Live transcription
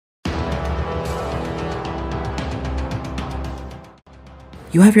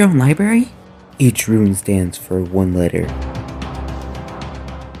You have your own library? Each rune stands for one letter.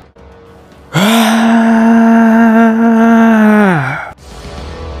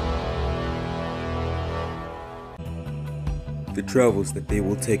 The travels that they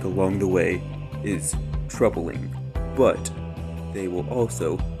will take along the way is troubling, but they will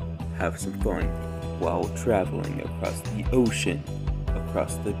also have some fun while traveling across the ocean,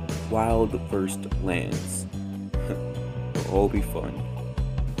 across the wild first lands. It'll all be fun.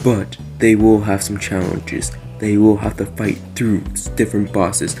 But they will have some challenges. They will have to fight through different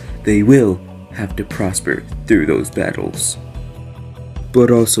bosses. They will have to prosper through those battles. But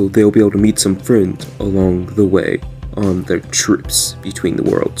also they'll be able to meet some friends along the way on their trips between the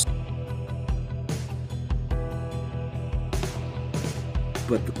worlds.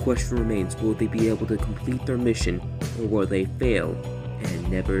 But the question remains, will they be able to complete their mission, or will they fail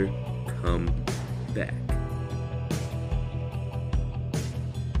and never come back?